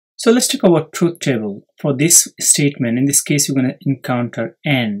So let's talk about truth table. For this statement, in this case, we're going to encounter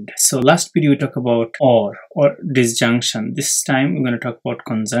AND. So last video we talked about or disjunction. This time we're going to talk about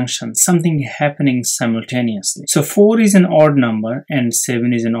conjunction, something happening simultaneously. So 4 is an odd number and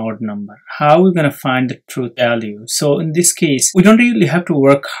 7 is an odd number. How are we going to find the truth value? So in this case, we don't really have to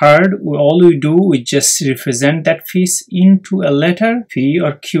work hard. All we do, we just represent that piece into a letter, P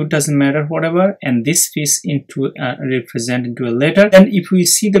or Q, doesn't matter, whatever, and this piece into represent into a letter. Then if we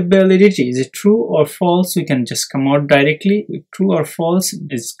see the validity, is it true or false, we can just come out directly. If true or false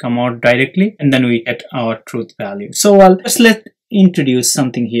is come out directly, and then we get our truth value. So let's introduce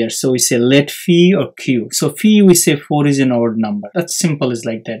something here. So we say let phi or Q. So phi we say 4 is an odd number. That's simple as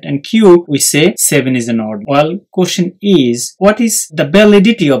like that. And Q we say 7 is an odd. Well, question is, what is the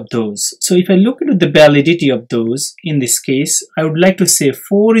validity of those? So if I look into the validity of those, in this case, I would like to say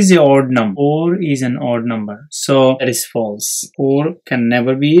 4 is an odd number. 4 is an odd number. So that is false. 4 can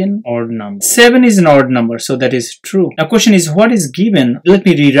never be an odd number. 7 is an odd number. So that is true. Now question is, what is given? Let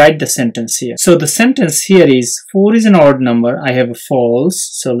me rewrite the sentence here. So the sentence here is 4 is an odd number. I have a false,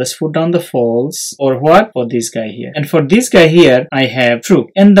 so let's put down the false. Or what? For this guy here. And for this guy here, I have true.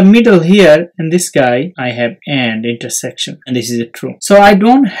 In the middle here, in this guy, I have AND, intersection, and this is a true. So I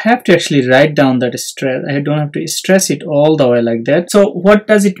don't have to actually write down that stress. I don't have to stress it all the way like that. So what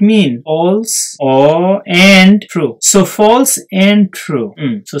does it mean? False or and true. So false and true.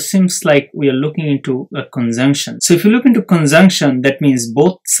 So seems like we are looking into a conjunction. So if you look into conjunction, that means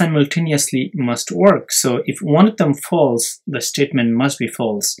both simultaneously must work. So if one of them false, the statement must be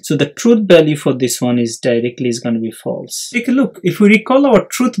false. So the truth value for this one is directly going to be false. Take a look. If we recall our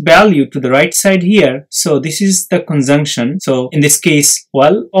truth value to the right side here, so this is the conjunction. So in this case,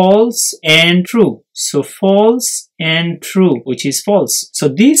 well, false and true. So false and true, which is false. So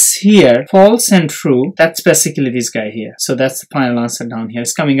this here, false and true, that's basically this guy here. So that's the final answer down here.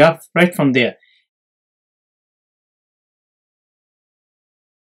 It's coming up right from there.